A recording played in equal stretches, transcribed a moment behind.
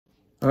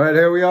All right,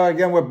 here we are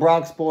again with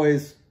Brock's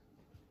Boys.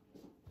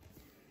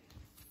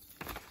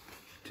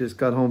 Just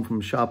got home from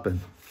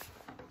shopping.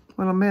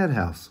 What a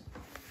madhouse.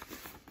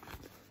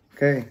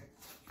 Okay.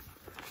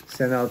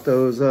 Sent out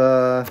those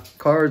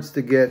cards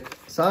to get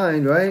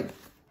signed, right?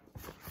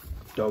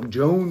 Doug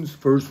Jones,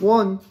 first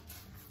one.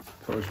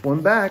 First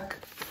one back.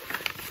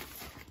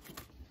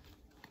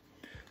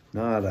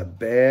 Not a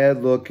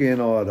bad looking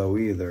auto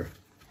either.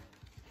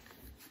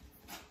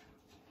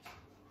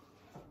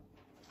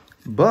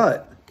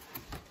 But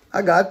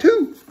I got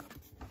two.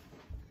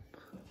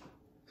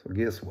 So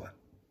guess what?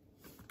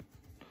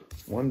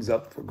 One's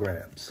up for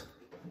grabs.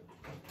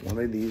 One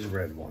of these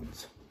red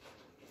ones.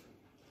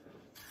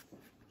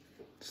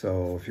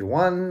 So if you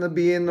want to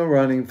be in the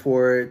running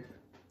for it,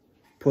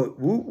 put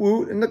woot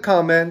woot in the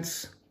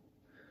comments.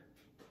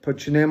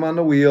 Put your name on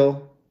the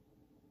wheel.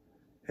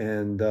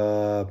 And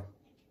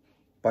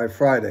by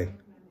Friday.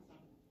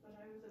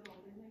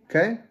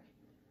 Okay?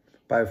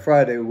 By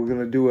Friday, we're going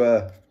to do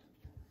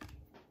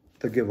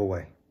the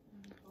giveaway.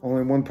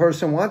 Only one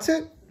person wants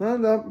it? Well,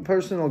 that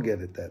person will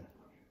get it then.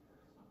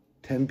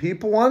 10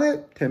 people want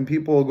it? 10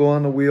 people will go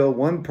on the wheel.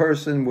 One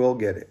person will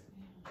get it.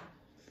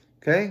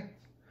 Okay?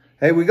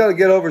 Hey, we got to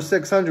get over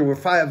 600. We're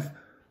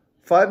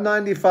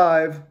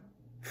 595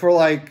 for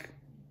like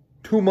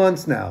 2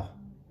 months now.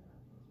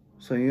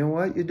 So you know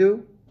what you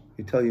do?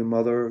 You tell your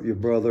mother, your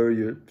brother,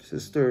 your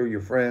sister, your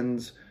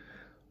friends.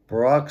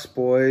 Brock's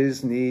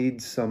Boys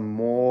need some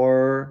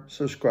more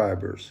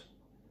subscribers.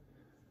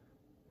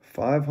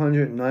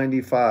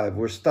 595.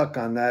 We're stuck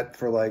on that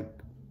for like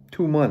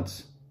 2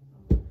 months.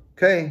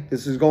 Okay,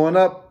 this is going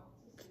up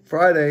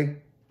Friday.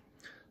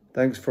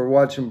 Thanks for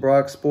watching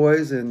Brock's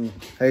Boys, and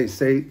hey,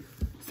 stay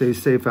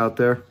safe out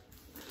there.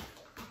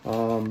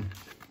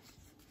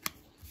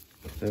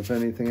 If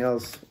anything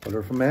else,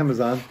 order from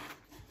Amazon.